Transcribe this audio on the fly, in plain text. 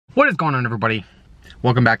What is going on, everybody?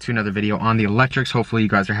 Welcome back to another video on the electrics. Hopefully you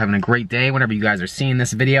guys are having a great day whenever you guys are seeing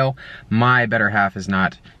this video. My better half is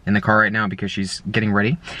not in the car right now because she's getting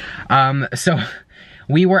ready. So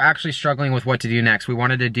we were actually struggling with what to do next. We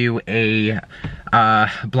wanted to do a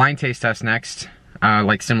blind taste test next.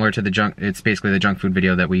 Like similar to the junk, it's basically the junk food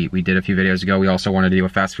video that we did a few videos ago. We also wanted to do a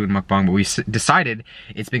fast food mukbang, but we decided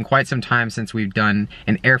it's been quite some time since we've done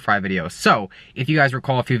an air fry video. So if you guys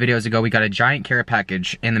recall a few videos ago, we got a giant carrot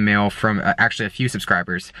package in the mail from actually a few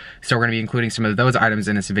subscribers. So we're gonna be including some of those items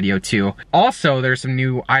in this video too. Also, there's some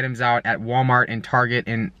new items out at Walmart and Target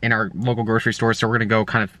and in our local grocery stores. So we're gonna go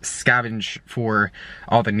kind of scavenge for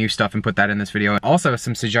all the new stuff and put that in this video. Also,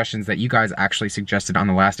 some suggestions that you guys actually suggested on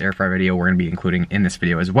the last air fry video we're gonna be including in this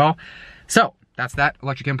video as well. So that's that.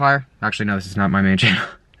 Electric Empire. Actually, no, this is not my main channel.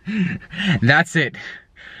 That's it.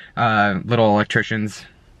 Little electricians.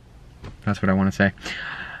 That's what I want to say.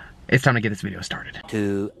 It's time to get this video started.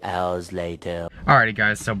 2 hours later. Alrighty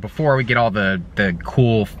guys, so before we get all the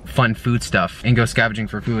cool, fun food stuff and go scavenging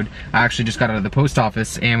for food, I actually just got out of the post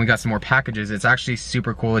office and we got some more packages. It's actually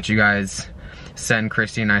super cool that you guys send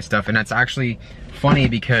Christy and I stuff, and that's actually funny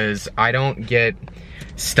because I don't get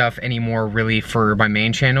stuff anymore really for my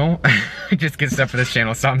main channel. I just get stuff for this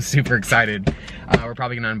channel, so I'm super excited. We're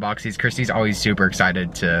probably gonna unbox these. Christy's always super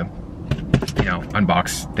excited to, you know,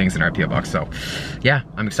 unbox things in our PO box. So yeah,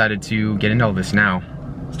 I'm excited to get into all this now.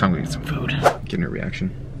 It's time to get some food. Getting a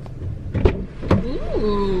reaction.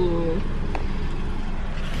 Ooh.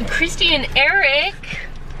 Christy and Eric.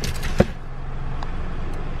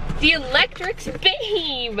 The electrics,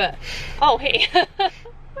 babe. Oh, hey.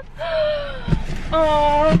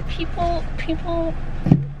 Oh, people.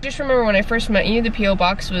 Just remember when I first met you, the P.O.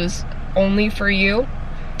 box was only for you.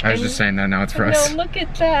 I was just saying that, now it's for us. No, look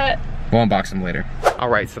at that. We'll unbox them later. All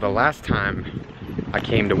right, so the last time I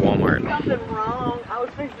came to Walmart. Something wrong. I was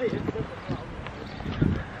thinking.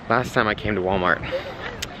 Last time I came to Walmart,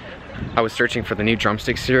 I was searching for the new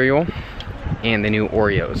drumstick cereal and the new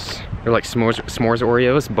Oreos. They're like s'mores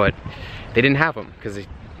Oreos, but they didn't have them because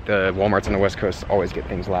the Walmarts on the West Coast always get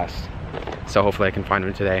things last. So hopefully I can find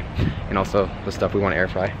them today. And also the stuff we want to air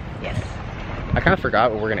fry. Yes. I kind of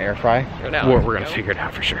forgot what we're gonna air fry. No, we're gonna figure it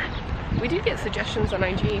out for sure. We do get suggestions on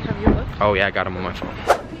IG. Have you looked? Oh yeah, I got them on my phone.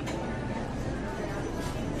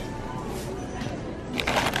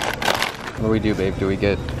 What do we do, babe? Do we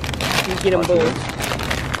get? You get them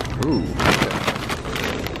both. Ooh.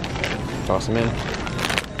 Toss them in.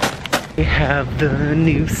 They have the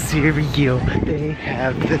new cereal. They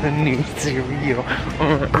have the new cereal.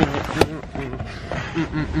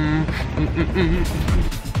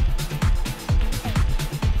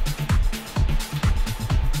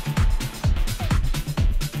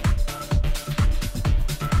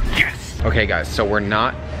 Yes. Okay, guys. So we're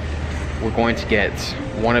going to get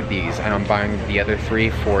one of these, and I'm buying the other 3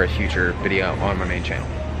 for a future video on my main channel.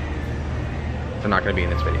 They're not going to be in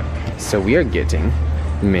this video. So we are getting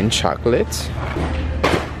mint chocolate,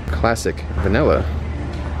 classic vanilla,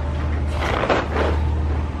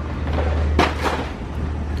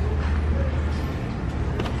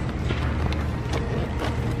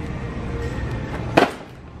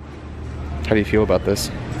 how do you feel about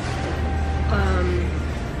this?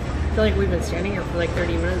 I feel like we've been standing here for like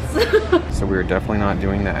 30 minutes. So we're definitely not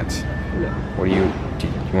doing that. No. What do you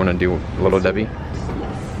want to do, Little Debbie?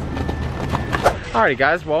 Alrighty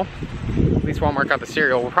guys, well, at least Walmart got the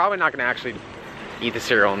cereal. We're probably not gonna actually eat the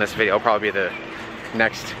cereal in this video. It'll probably be the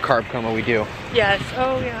next carb coma we do. Yes,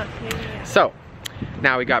 oh yeah. So,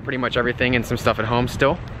 now we got pretty much everything and some stuff at home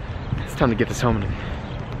still. It's time to get this home. And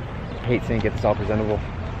I hate saying get this all presentable.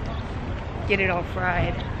 Get it all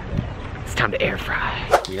fried. It's time to air fry.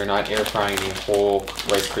 We are not air frying the whole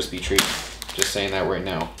Rice Krispy treat. Just saying that right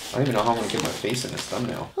now. I don't even know how I'm gonna get my face in this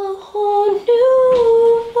thumbnail. A whole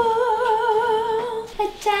new world, a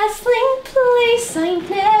dazzling place I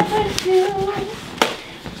never knew.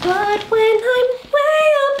 But when I'm way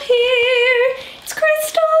up here, it's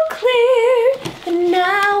crystal clear. And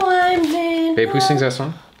now I'm in. Babe, who sings that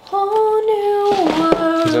song? Whole new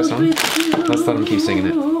world. Who's that song? Let's let him keep singing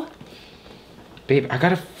it. Babe, I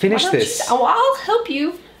gotta finish this. Oh, I'll help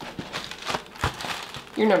you.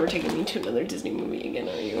 You're never taking me to another Disney movie again,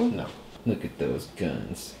 are you? No. Look at those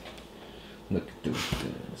guns. Look at those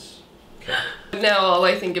guns. Okay. Now all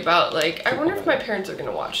I think about, like, I wonder if my parents are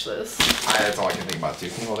gonna watch this. That's all I can think about too.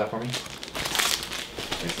 Can you hold that for me?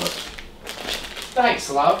 Thanks, love. Thanks,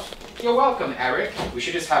 love. You're welcome, Eric. We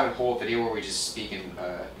should just have a whole video where we just speak in,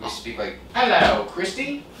 we speak like, hello,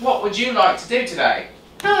 Christy. What would you like to do today?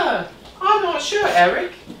 I'm not sure,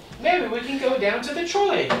 Eric. Maybe we can go down to the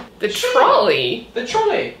trolley. The trolley? The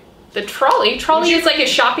trolley. The trolley? Trolley is like a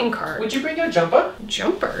shopping cart. Would you bring your jumper?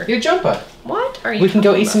 Jumper? Your jumper. What are you We can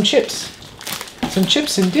go eat about? some chips. Some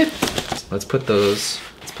chips and dip. Let's put those,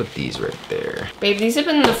 let's put these right there. Babe, these have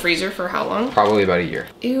been in the freezer for how long? Probably about a year.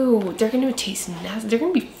 Ew, they're gonna taste nasty. They're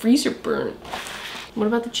gonna be freezer burnt. What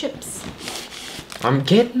about the chips? I'm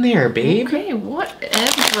getting there, babe. Okay,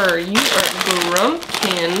 whatever. You are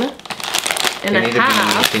grumpkin and a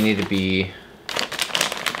half. They need to be,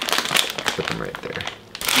 put them right there.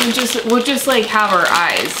 We'll just like have our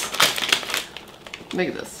eyes. Look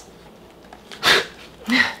at this.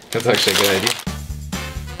 That's actually a good idea.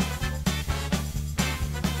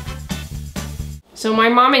 So my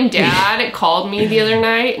mom and dad called me the other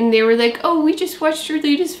night and they were like, oh, we just watched your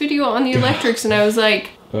latest video on the electrics. And I was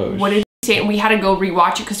like, Oh, what did they say? And we had to go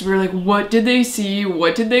rewatch it because we were like, what did they see?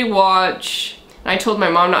 What did they watch? And I told my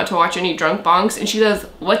mom not to watch any drunk bongs. And she goes,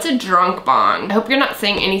 what's a drunk bong? I hope you're not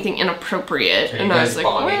saying anything inappropriate. And I was like,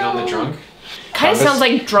 bonging well, on the drunk? kind of sounds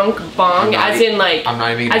like drunk bong, as in like, I'm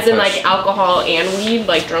not even gonna as in touch. like alcohol and weed,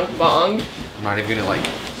 like drunk bong. I'm not even gonna like.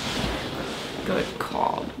 Good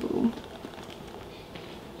call, boo.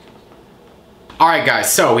 Alright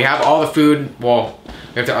guys, so we have all the food. Well,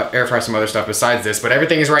 we have to air fry some other stuff besides this, but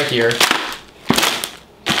everything is right here.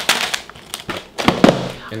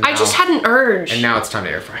 And I just had an urge. And now it's time to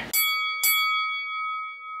air fry.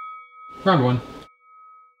 Round one.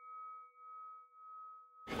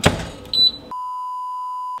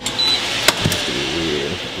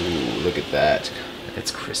 Ooh, look at that.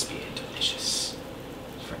 It's crispy and delicious.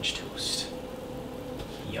 French toast.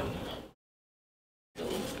 Yum.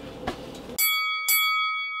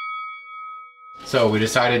 So we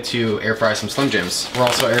decided to air fry some Slim Jims. We're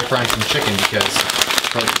also air frying some chicken because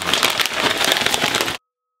protein.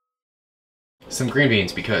 Some green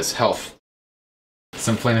beans because health.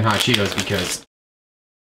 Some Flamin' Hot Cheetos because,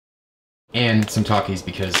 and some Takis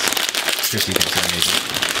because Krispy thinks they're amazing.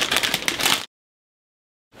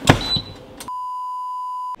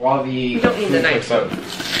 While the We don't need the knife.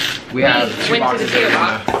 We have two went to the boxes PO of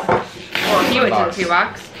box. Well, he went box. to the PO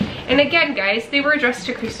box. And again, guys, they were addressed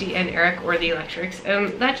to Christy and Eric or the Electrics, and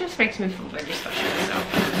that just makes me feel very special.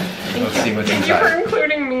 So, Let's see what's thank you for inside.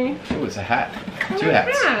 including me. Oh, it's a hat. Oh, Two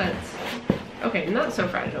hats. hats. Okay, not so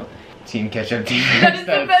fragile. Team Ketchup Team. That is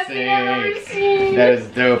the best thing I've ever seen. That is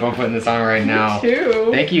dope. I'm putting this on right now. Me too.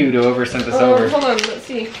 Thank you to whoever sent this Oh, over. hold on, let's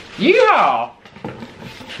see. Yeah.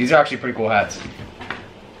 These are actually pretty cool hats.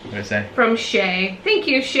 What did it say? From Shay. Thank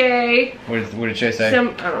you, Shay. What did Shay say? I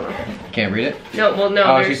don't know. Can't read it? No, well, no,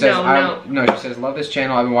 Oh, there's she says, no. she says, love this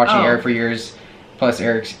channel. I've been watching Oh. Eric for years. Plus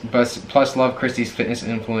love Christy's fitness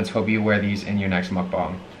influence. Hope you wear these in your next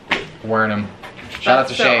mukbang. Wearing them. Shout out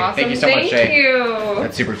to That's so Shay. awesome. Thank you so much, Shay. Thank you.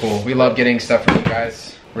 That's super cool. We love getting stuff from you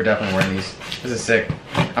guys. We're definitely wearing these. This is sick.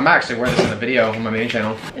 I'm actually wearing this in the video on my main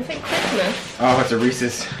channel. Is it Christmas? Oh, it's a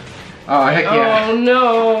Reese's. Oh, heck yeah. Oh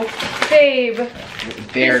no. Babe,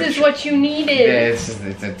 They're- this is what you needed.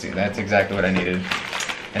 That's exactly what I needed.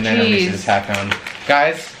 And then a Jeez. Reese's half pound.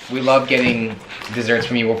 Guys, we love getting desserts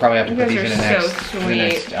from you. We'll probably have to You put guys these in the are next, so in the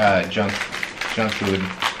next junk food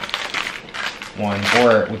one,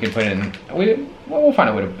 or we could put in. We'll find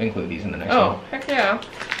a way to include these in the next Oh, one. heck yeah.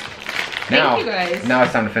 Now, Thank you guys. now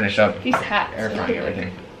it's time to finish up These hats. air frying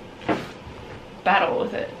everything. Battle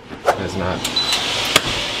with it. It's not.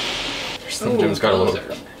 Slim Jim's got a those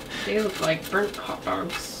little. they look like burnt hot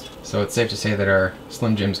dogs. So it's safe to say that our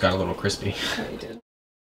Slim Jims got a little crispy. They did.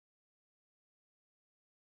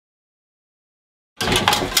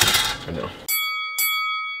 I know.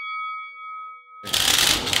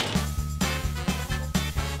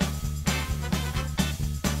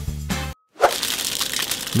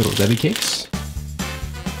 Little Debbie cakes.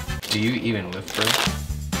 Do you even lift them?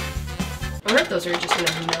 I wonder if those are just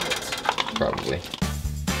gonna melt. Probably.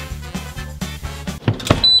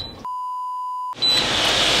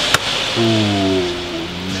 Ooh,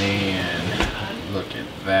 man. Look at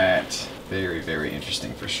that. Very, very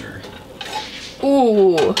interesting for sure.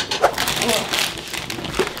 Ooh.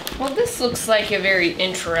 Well, this looks like a very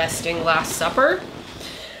interesting Last Supper.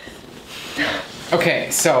 Okay,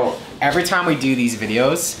 so every time we do these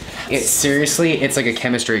videos, it's like a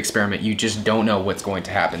chemistry experiment. You just don't know what's going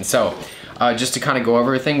to happen. So just to kind of go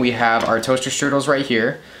over everything, we have our toaster strudels right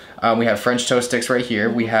here. We have French toast sticks right here.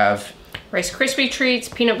 We have Rice Krispie treats,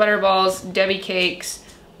 peanut butter balls, Debbie cakes,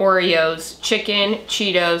 Oreos, chicken,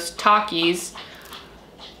 Cheetos, Takis,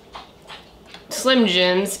 Slim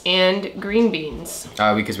Jims, and green beans.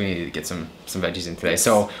 because we needed to get some veggies in today.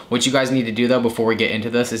 So what you guys need to do though before we get into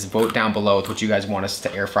this is vote down below with what you guys want us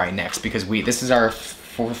to air fry next, because this is our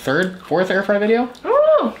fourth air fry video. I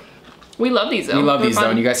don't know. We love these though. We love They're these though,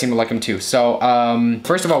 fun. and you guys seem to like them too. So,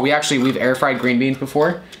 first of all, we've air fried green beans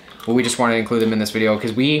before, but we just wanted to include them in this video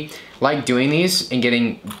because we like doing these and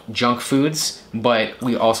getting junk foods, but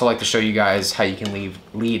we also like to show you guys how you can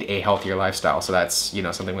lead a healthier lifestyle. So that's, you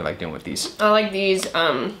know, something we like doing with these. I like these,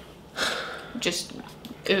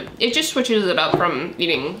 it just switches it up from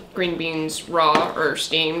eating green beans raw or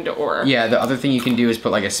steamed or... Yeah, the other thing you can do is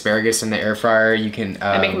put like asparagus in the air fryer. You can...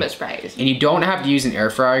 I make them as fries. And you don't have to use an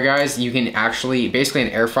air fryer, guys. You can actually... Basically, an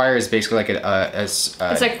air fryer is basically like it's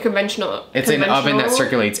like a conventional... It's an oven that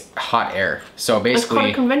circulates hot air. So basically...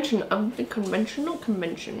 It's called a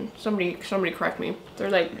convention. Somebody correct me.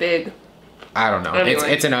 They're like big. I don't know.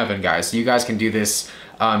 Anyway. It's an oven, guys. You guys can do this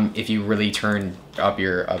if you really turn up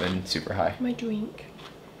your oven super high. My drink.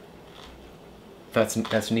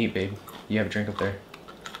 That's neat, babe. You have a drink up there.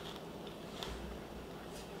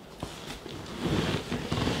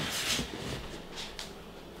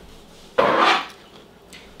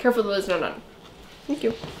 Careful, the lid's not on. Thank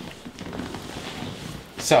you.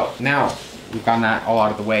 So now we've gotten that all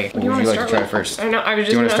out of the way. What do you would you like to start try with? first? I know. I was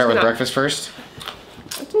just. Do you want to start with that. breakfast first?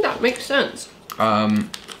 I think that makes sense.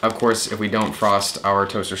 Of course, if we don't frost our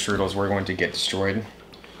toaster strudels, we're going to get destroyed.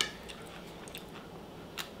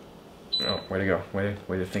 Oh, way to go. Way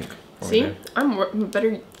to think. See? I'm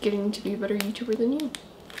better getting to be a better YouTuber than you.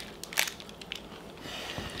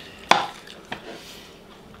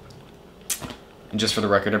 And just for the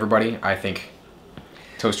record, everybody, I think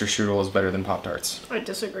toaster strudel is better than Pop-Tarts. I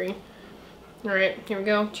disagree. Alright, here we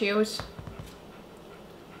go. Cheers.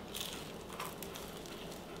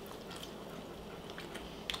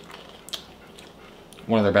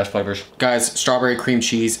 One of their best flavors. Guys, strawberry cream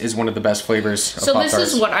cheese is one of the best flavors of So Pop-Tarts.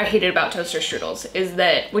 this is what I hated about toaster strudels, is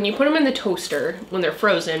that when you put them in the toaster, when they're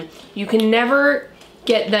frozen, you can never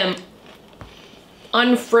get them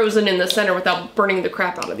unfrozen in the center without burning the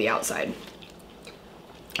crap out of the outside.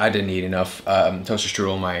 I didn't eat enough toaster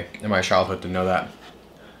strudel in my childhood to know that.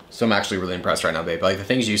 So I'm actually really impressed right now, babe. Like the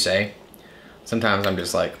things you say, sometimes I'm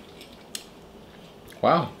just like,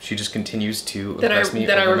 wow, she just continues to impress me.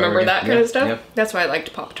 That I over and over remember again. that kind of stuff. Yeah. That's why I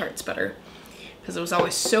liked Pop-Tarts better. Because it was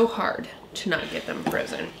always so hard to not get them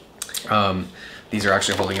frozen. These are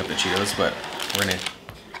actually holding up the Cheetos, but we're gonna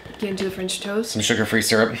Get into the French toast. some sugar-free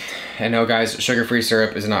syrup. And no, guys, sugar-free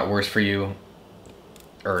syrup is not worse for you,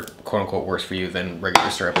 or quote-unquote worse for you than regular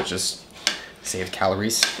syrup. It just saves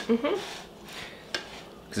calories. Mm-hmm.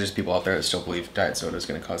 Because there's people out there that still believe diet soda is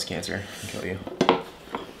gonna cause cancer and kill you.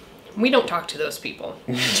 We don't talk to those people.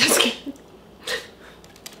 Just kidding.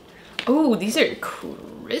 Oh, these are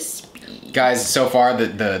crispy. Guys, so far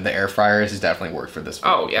the air fryer has definitely worked for this.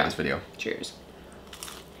 Oh yeah. For this video. Cheers.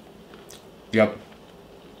 Yep.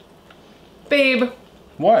 Babe,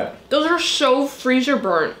 What? those are so freezer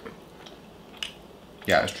burnt.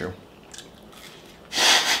 Yeah, it's true.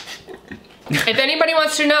 If anybody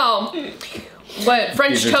wants to know what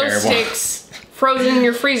French These are toast terrible. sticks frozen in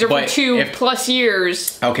your freezer for But 2+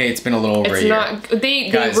 years. Okay, it's been a little over a It's year. not. They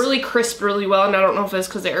Guys. really crisp really well, and I don't know if it's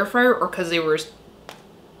because the air fryer or because they were.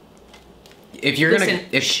 If you're Listen. gonna,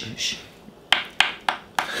 if Shh.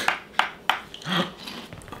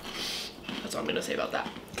 That's all I'm gonna say about that.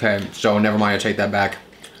 okay, so never mind. I take that back.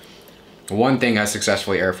 One thing I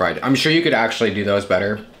successfully air fried. I'm sure you could actually do those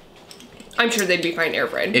better. I'm sure they'd be fine air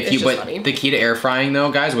fried. If It's you, just but funny. the key to air frying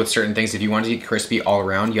though, guys, with certain things, if you want to get crispy all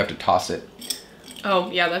around, you have to toss it.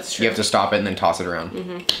 Oh yeah, that's true. You have to stop it and then toss it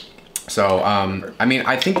around. So, I mean,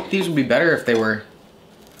 I think these would be better if they were.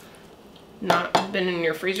 Not been in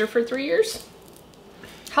your freezer for 3 years?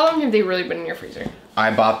 How long have they really been in your freezer?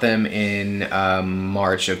 I bought them in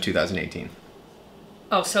March of 2018.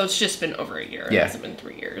 Oh, so it's just been over a year. Yeah. It hasn't been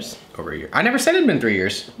 3 years. Over a year. I never said it'd been 3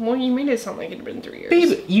 years. Well, you made it sound like it had been 3 years.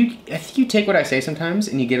 Babe, I think you take what I say sometimes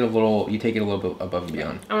and you take it a little bit above and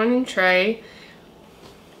beyond. I want to try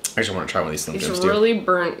I just want to try one of these Slim these Jims too. really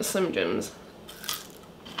burnt Slim Jims.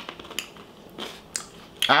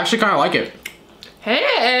 I actually kind of like it.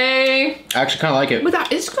 Hey! I actually kind of like it. But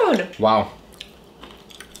that is good. Wow.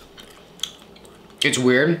 It's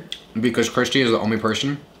weird because Christy is the only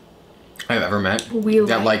person I've ever met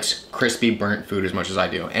that likes crispy burnt food as much as I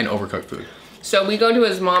do, and overcooked food. So we go to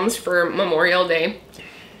his mom's for Memorial Day,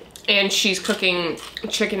 and she's cooking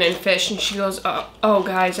chicken and fish, and she goes, oh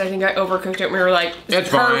guys, I think I overcooked it. And we were like, it's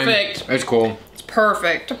perfect. Fine. It's cool. It's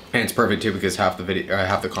perfect. And it's perfect too because half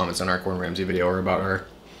the comments on our Gordon Ramsay video are about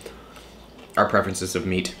our preferences of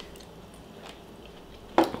meat.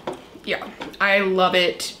 Yeah, I love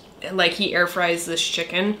it. Like, he air fries this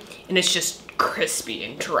chicken, and it's just crispy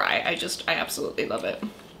and dry. I absolutely love it.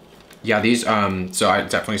 Yeah, these, so I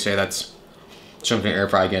definitely say that's something to air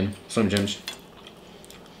fry again. Slim Jims.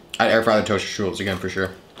 I'd air fry the toasted strudels again for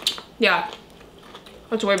sure. Yeah.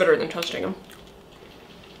 That's way better than toasting them.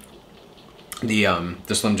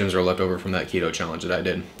 The Slim Jims are left over from that keto challenge that I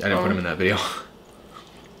did. I didn't put them in that video.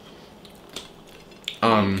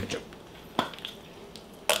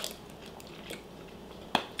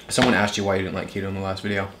 Someone asked you why you didn't like keto in the last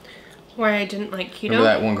video. Why I didn't like keto? Remember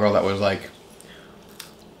that one girl that was like,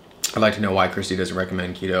 I'd like to know why Christy doesn't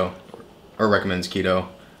recommend keto, or recommends keto.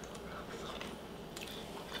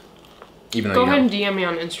 Even though Go ahead and DM me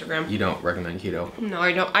on Instagram. You don't recommend keto. No,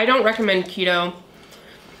 I don't. I don't recommend keto.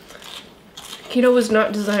 Keto was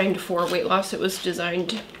not designed for weight loss. It was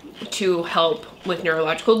designed to help with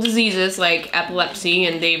neurological diseases like epilepsy,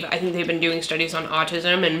 and I think they've been doing studies on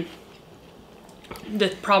autism. And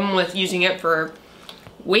the problem with using it for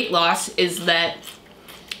weight loss is that,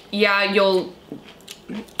 yeah,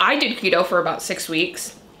 I did keto for about 6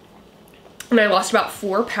 weeks, and I lost about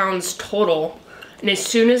 4 pounds total. And as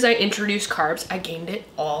soon as I introduced carbs, I gained it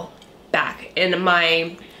all back. And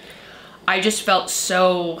I just felt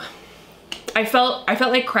so, I felt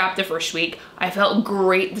like crap the first week. I felt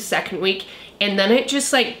great the second week. And then it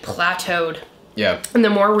just like plateaued. Yeah. And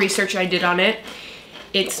the more research I did on it,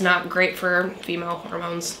 it's not great for female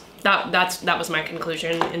hormones. That was my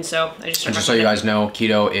conclusion. And so I just so you guys know,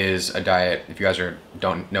 keto is a diet. If you guys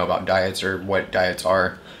don't know about diets or what diets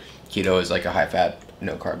are, keto is like a high fat,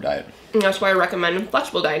 no carb diet. And that's why I recommend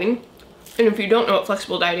flexible dieting. And if you don't know what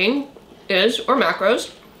flexible dieting is, or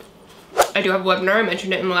macros, I do have a webinar. I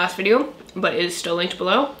mentioned it in the last video, but it is still linked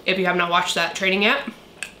below. If you have not watched that training yet,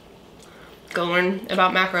 go learn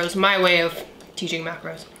about macros. My way of teaching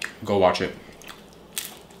macros. Go watch it.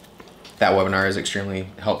 That webinar is extremely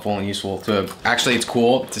helpful and useful to, actually it's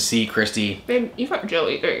cool to see Christy. Babe, you got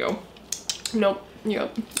jelly. There you go. Nope.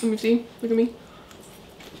 Yep. Let me see. Look at me.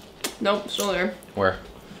 Nope, still there. Where?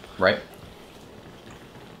 Right?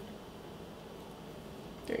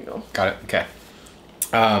 There you go. Got it. Okay.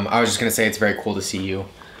 I was just gonna say it's very cool to see you,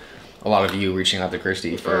 a lot of you reaching out to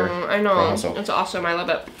Christy for. I know. It's awesome. I love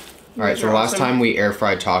it. All right. So the last time we air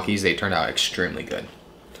fried Takis, they turned out extremely good.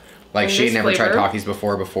 Like she had never tried Takis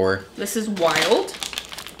before. This is wild.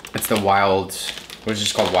 It's the wild. What is it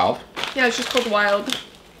just called? Wild? Yeah, it's just called wild.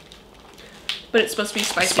 But it's supposed to be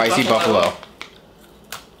spicy. Spicy buffalo.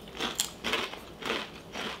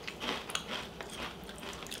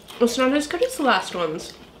 It's not as good as the last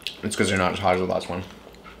ones. It's because they're not as hot as the last one.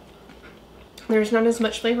 There's not as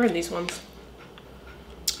much flavor in these ones.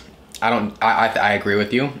 I agree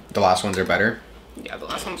with you. The last ones are better. Yeah, the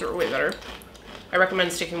last ones are way better. I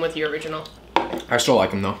recommend sticking with the original. I still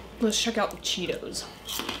like them though. Let's check out the Cheetos.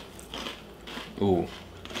 Ooh,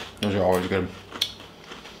 those are always good.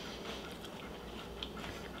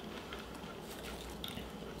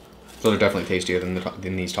 Those are definitely tastier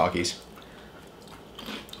than these Takis.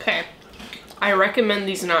 Okay, I recommend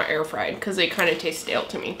these not air fried because they kind of taste stale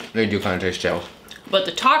to me. They do kind of taste stale. But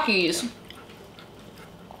the Takis,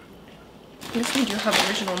 I guess we do have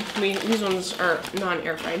original. These ones are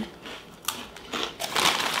non-air fried.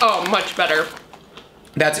 Oh, much better.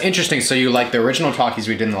 That's interesting. So you like the original Takis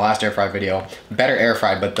we did in the last air fried video. Better air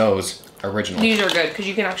fried, but those original. These are good because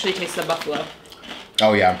you can actually taste the buffalo.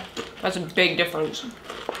 Oh yeah. That's a big difference.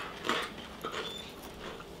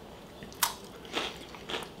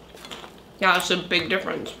 Yeah, it's a big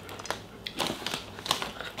difference.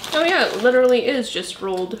 Oh yeah, it literally is just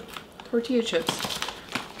rolled tortilla chips.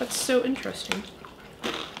 That's so interesting.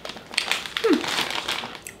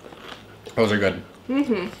 Those are good.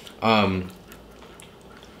 Mm-hmm.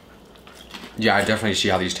 Yeah, I definitely see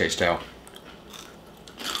how these taste stale.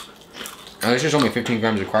 Now, there's just only 15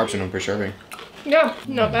 grams of carbs in them per serving. Yeah,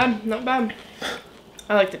 not bad, not bad.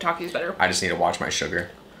 I like the Takis better. I just need to watch my sugar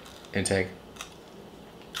intake.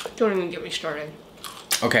 Don't even get me started.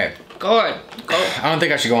 Okay. Go. I don't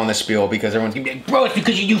think I should go on this spiel because everyone's gonna be like, bro, it's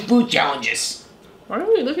because you do food challenges. Why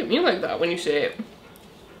don't you look at me like that when you say it?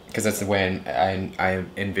 Because that's the way I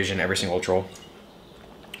envision every single troll.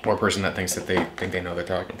 Or person that thinks that they think they know they're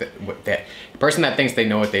talking. The person that thinks they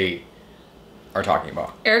know what they are talking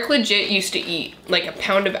about. Eric legit used to eat like a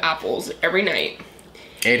pound of apples every night.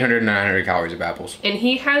 800 to 900 calories of apples. And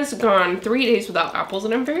he has gone 3 days without apples,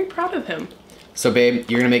 and I'm very proud of him. So babe,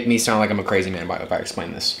 you're gonna make me sound like I'm a crazy man if I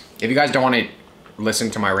explain this. If you guys don't want to listen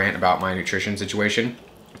to my rant about my nutrition situation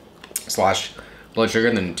 / blood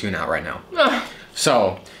sugar, then tune out right now. Ugh.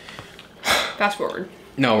 So. Fast forward.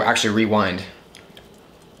 No, actually rewind.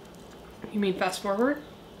 You mean fast forward?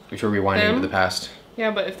 If you're rewinding into the past.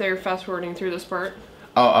 Yeah, but if they're fast forwarding through this part.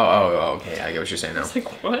 Oh, okay, I get what you're saying now. It's like,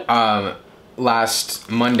 what? Last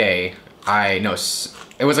Monday, it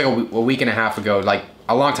was like a week and a half ago, like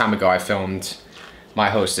a long time ago, I filmed my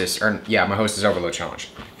hostess overload challenge.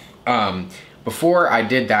 Before I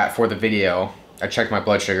did that for the video, I checked my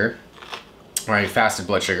blood sugar, or I fasted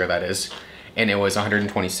blood sugar, that is, and it was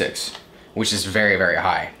 126, which is very, very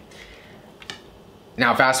high.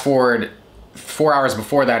 Now fast forward 4 hours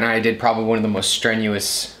before that, and I did probably one of the most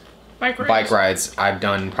strenuous bike rides I've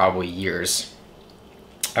done probably years.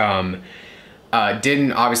 Didn't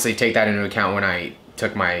obviously take that into account when I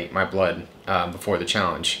took my blood before the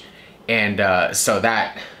challenge. And so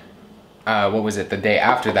that, what was it, the day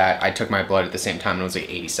after that, I took my blood at the same time and it was like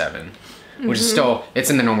 87. Which is still, it's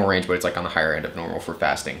in the normal range, but it's like on the higher end of normal for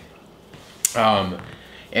fasting.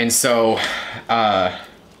 And so I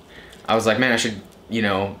was like, man, I should, you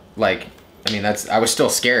know, like, I mean, I was still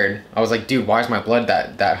scared. I was like, dude, why is my blood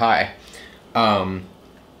that high?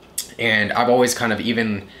 And I've always kind of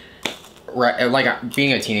even, like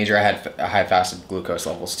being a teenager, I had fasted glucose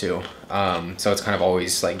levels too. So it's kind of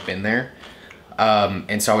always like been there.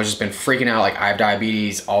 And so I was just been freaking out, like I have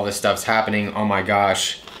diabetes, all this stuff's happening, oh my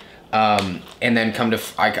gosh. And then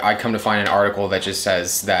I come to find an article that just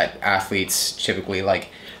says that athletes typically, like,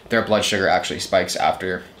 their blood sugar actually spikes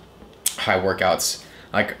after high workouts.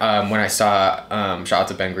 Like when I saw shout out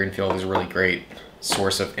to Ben Greenfield, who's a really great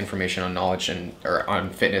source of information on knowledge or on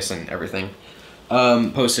fitness and everything,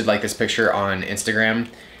 posted like this picture on Instagram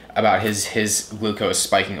about his glucose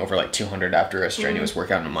spiking over like 200 after a strenuous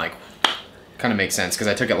workout, and I'm like, kind of makes sense, because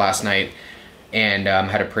I took it last night and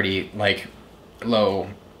had a pretty like low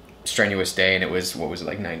strenuous day, and it was, what was it,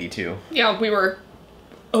 like 92? Yeah, we were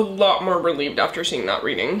a lot more relieved after seeing that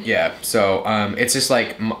reading. Yeah, so it's just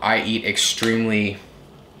like I eat extremely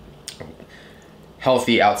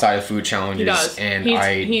healthy outside of food challenges. He does. And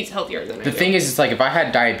he's healthier than I do. The thing is, it's like if I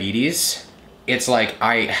had diabetes, it's like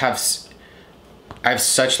I have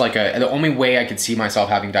such like the only way I could see myself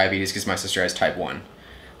having diabetes because my sister has type 1.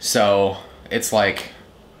 So it's like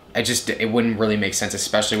it wouldn't really make sense,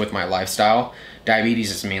 especially with my lifestyle.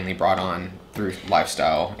 Diabetes is mainly brought on through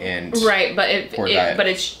lifestyle and right, but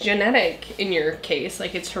it's genetic in your case,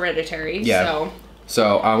 like it's hereditary. Yeah.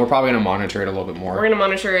 So we're probably gonna monitor it a little bit more. We're gonna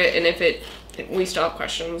monitor it, and if we still have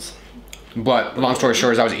questions. But long story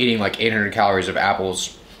short is I was eating like 800 calories of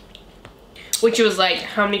apples, which was like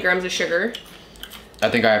how many grams of sugar? I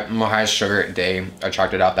think my highest sugar day, I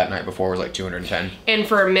chalked it out that night before, was like 210. And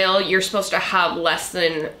for a meal, you're supposed to have less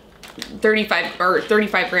than 35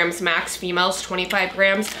 grams max, females 25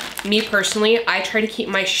 grams. Me personally, I try to keep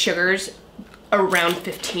my sugars around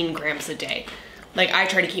 15 grams a day. Like I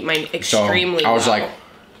try to keep mine extremely low. I was like,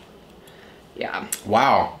 yeah.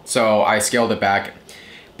 Wow. So I scaled it back,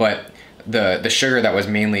 but the sugar that was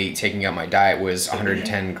mainly taking up my diet was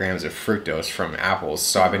 110 grams of fructose from apples.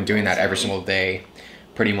 So I've been doing that every single day,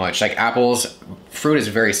 pretty much. Like fruit is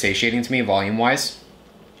very satiating to me volume wise.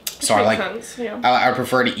 So I I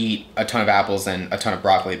prefer to eat a ton of apples than a ton of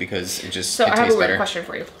broccoli because it tastes better. So I have a weird question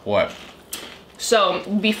for you. What? So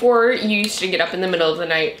before you used to get up in the middle of the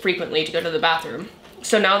night frequently to go to the bathroom.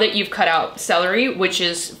 So now that you've cut out celery, which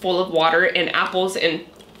is full of water, and apples and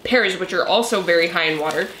pears, which are also very high in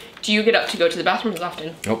water, do you get up to go to the bathroom as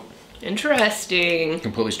often? Nope. Interesting.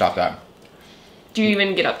 Completely stop that. Do you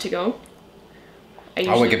even get up to go?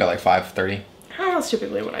 I'll wake up at like 5:30. Oh, that's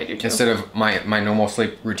typically what I do too. Instead of my normal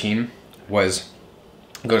sleep routine was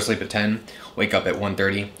go to sleep at 10, wake up at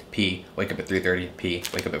 1:30, pee, wake up at 3:30, pee,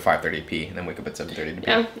 wake up at 5:30, pee, and then wake up at 7:30 to pee.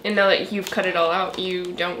 Yeah, and now that you've cut it all out,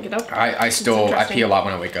 you don't get up? I pee a lot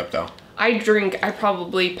when I wake up though. I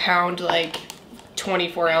probably pound like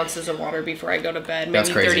 24 ounces of water before I go to bed. Maybe that's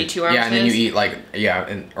crazy. 32 ounces. Yeah, and then you eat like, you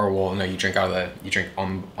drink you drink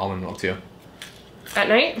almond milk too. At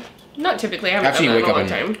night? Not typically, I haven't done that in a long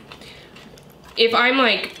time. If I'm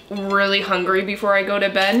like really hungry before I go to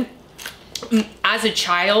bed, as a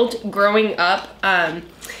child growing up,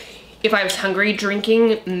 if I was hungry,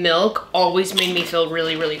 drinking milk always made me feel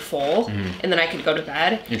really, really full, and then I could go to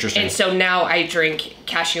bed. Interesting. And so now I drink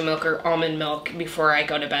cashew milk or almond milk before I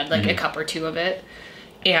go to bed, like a cup or two of it,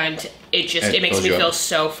 and it makes me feel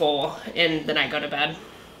so full, and then I go to bed.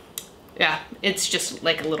 Yeah, it's just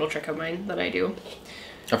like a little trick of mine that I do.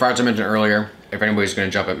 I forgot to mention earlier, if anybody's gonna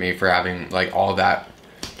jump at me for having like all that,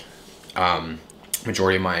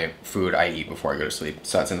 majority of my food I eat before I go to sleep.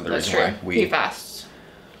 So that's another reason why he fasts.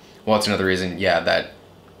 Well, it's another reason, yeah, that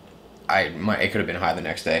it could have been high the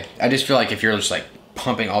next day. I just feel like if you're just like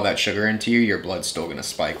pumping all that sugar into you, your blood's still gonna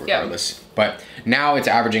spike regardless. Yeah. But now it's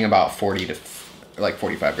averaging about 40 to like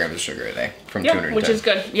 45 grams of sugar a day from 210. Which is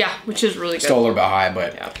good. Yeah, which is really good. Still a little bit high,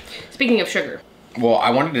 but yeah. Speaking of sugar. Well, I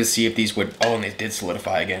wanted to see if these would. Oh, and they did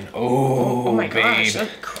solidify again. Oh my gosh,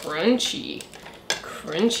 that's crunchy.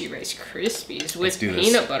 crunchy Rice Krispies with do this.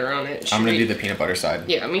 peanut butter on it. I'm gonna do the peanut butter side.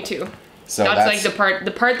 Yeah, me too. So that's like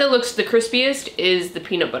the part that looks the crispiest is the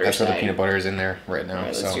peanut butter That's side. where the peanut butter is in there right now. All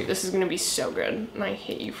right, so let's do it. This is gonna be so good. And I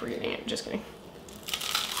hate you for getting it. Just kidding.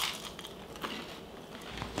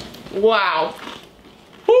 Wow.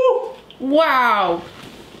 Woo! Wow.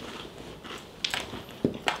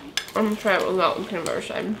 I'm gonna try it without the peanut butter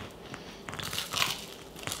side.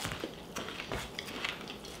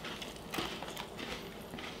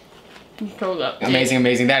 Hold up. amazing,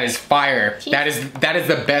 amazing. That is fire. That is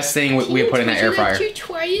the best thing we have put in that air fryer. Would you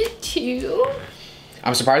try it too?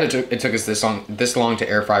 I'm surprised it took us this long to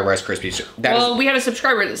air fry Rice Krispies. Well, we had a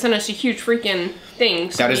subscriber that sent us a huge freaking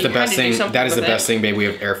thing. So that is the best thing. That is the best thing, babe. We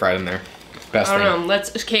have air fried in there. Best thing. I don't know.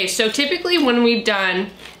 Okay, so typically when we've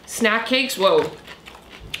done snack cakes, whoa.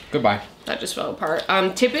 Goodbye. That just fell apart.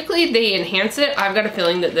 Typically they enhance it. I've got a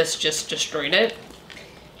feeling that this just destroyed it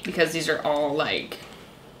because these are all like.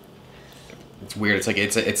 It's weird. It's like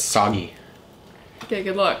it's soggy. Okay,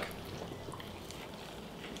 good luck.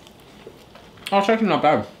 Oh, it's actually not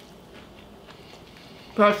bad.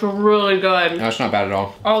 That's really good. No, it's not bad at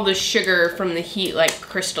all. All the sugar from the heat like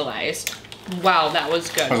crystallized. Wow, that was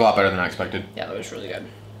good. That was a lot better than I expected. Yeah, that was really good.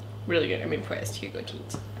 Really good. I mean, pues, you go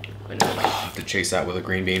kids. I'll have to chase that with a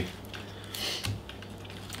green bean.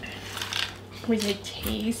 Was it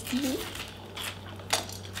tasty?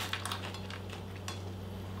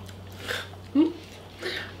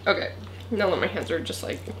 Okay, now that my hands are just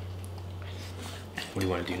like... What do you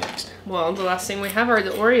want to do next? Well, the last thing we have are the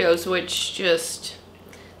Oreos, which just...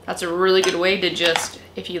 That's a really good way to just,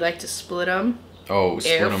 if you like to split them,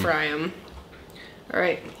 air fry them. All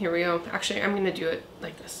right, here we go. Actually, I'm gonna do it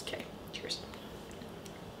like this. Okay, cheers.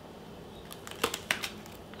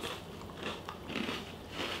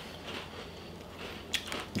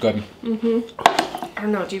 Good. I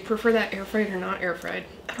don't know, do you prefer that air fried or not air fried?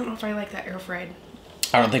 I don't know if I like that air fried.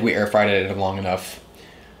 I don't think we air fried it at a long enough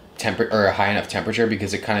or a high enough temperature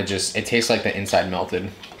because it kind of just, it tastes like the inside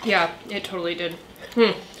melted. Yeah, it totally did.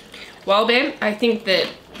 Well, babe, I think that,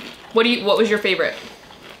 what was your favorite?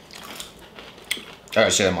 I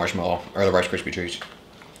would say the marshmallow or the Rice Krispie treats.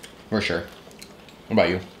 For sure. What about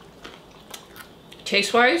you?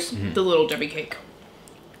 Taste-wise, the Little Debbie cake.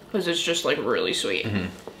 Because it's just like really sweet.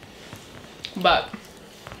 But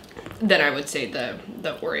then I would say the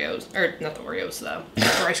Oreos, or not the Oreos, the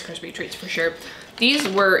Rice Krispie treats for sure. These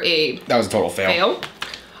were that was a total fail.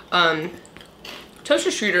 Toaster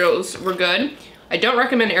strudels were good. I don't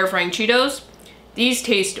recommend air frying Cheetos. These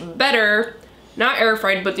taste better, not air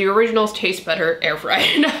fried, but the originals taste better air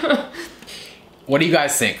fried. What do you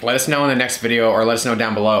guys think? Let us know in the next video, or let us know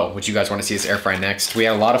down below what you guys want to see us air fry next. We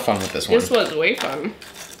had a lot of fun with this one. This was way fun.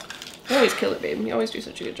 You always kill it, babe. You always do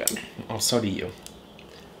such a good job. Oh, so do you.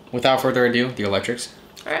 Without further ado, the electrics.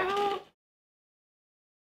 All right.